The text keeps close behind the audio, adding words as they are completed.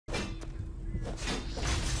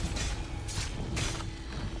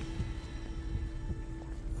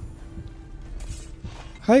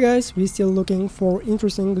Hi guys, we're still looking for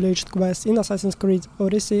interesting glitched quests in Assassin's Creed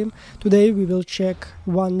Odyssey. Today we will check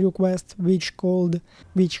one new quest which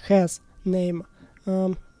has name.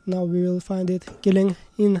 Now we will find it, killing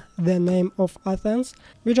in the name of Athens.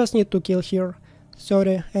 We just need to kill here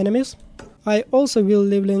 30 enemies. I also will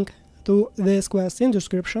leave link to this quest in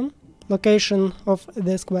description. Location of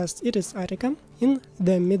this quest, it is Attica, in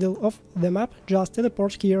the middle of the map. Just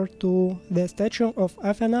teleport here to the statue of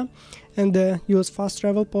Athena and use fast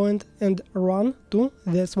travel point and run to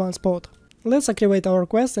this one spot. Let's activate our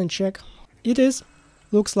quest and check.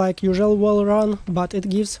 Looks like usual wall run, but it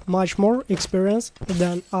gives much more experience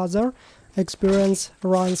than other experience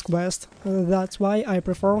runs quest. That's why I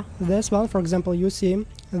prefer this one. For example, you see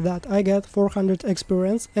that I get 400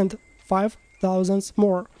 experience and 5,000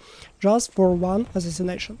 more just for one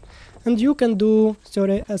assassination. And you can do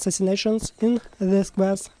 30 assassinations in this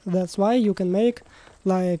quest. That's why you can make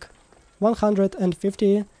like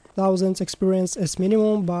 150,000 experience as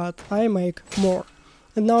minimum, but I make more.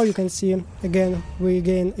 And now you can see again we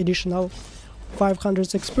gain additional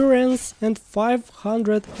 500 experience and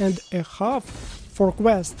 500 and a half for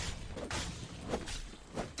quest.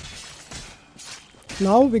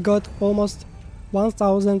 Now we got almost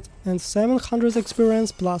 1,700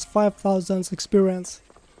 experience plus 5,000 experience.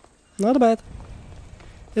 Not bad.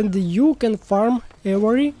 And you can farm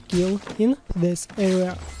every kill in this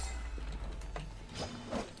area.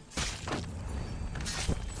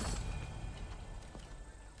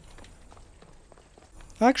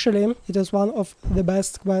 Actually, it is one of the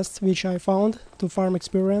best quests which I found to farm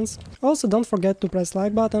experience. Also, don't forget to press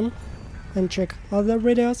like button and check other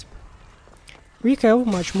videos. We have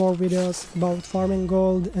much more videos about farming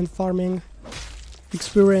gold and farming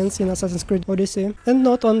experience in Assassin's Creed Odyssey, and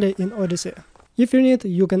not only in Odyssey. If you need,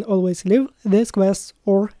 you can always leave this quest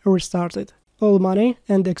or restart it. All money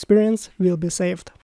and experience will be saved.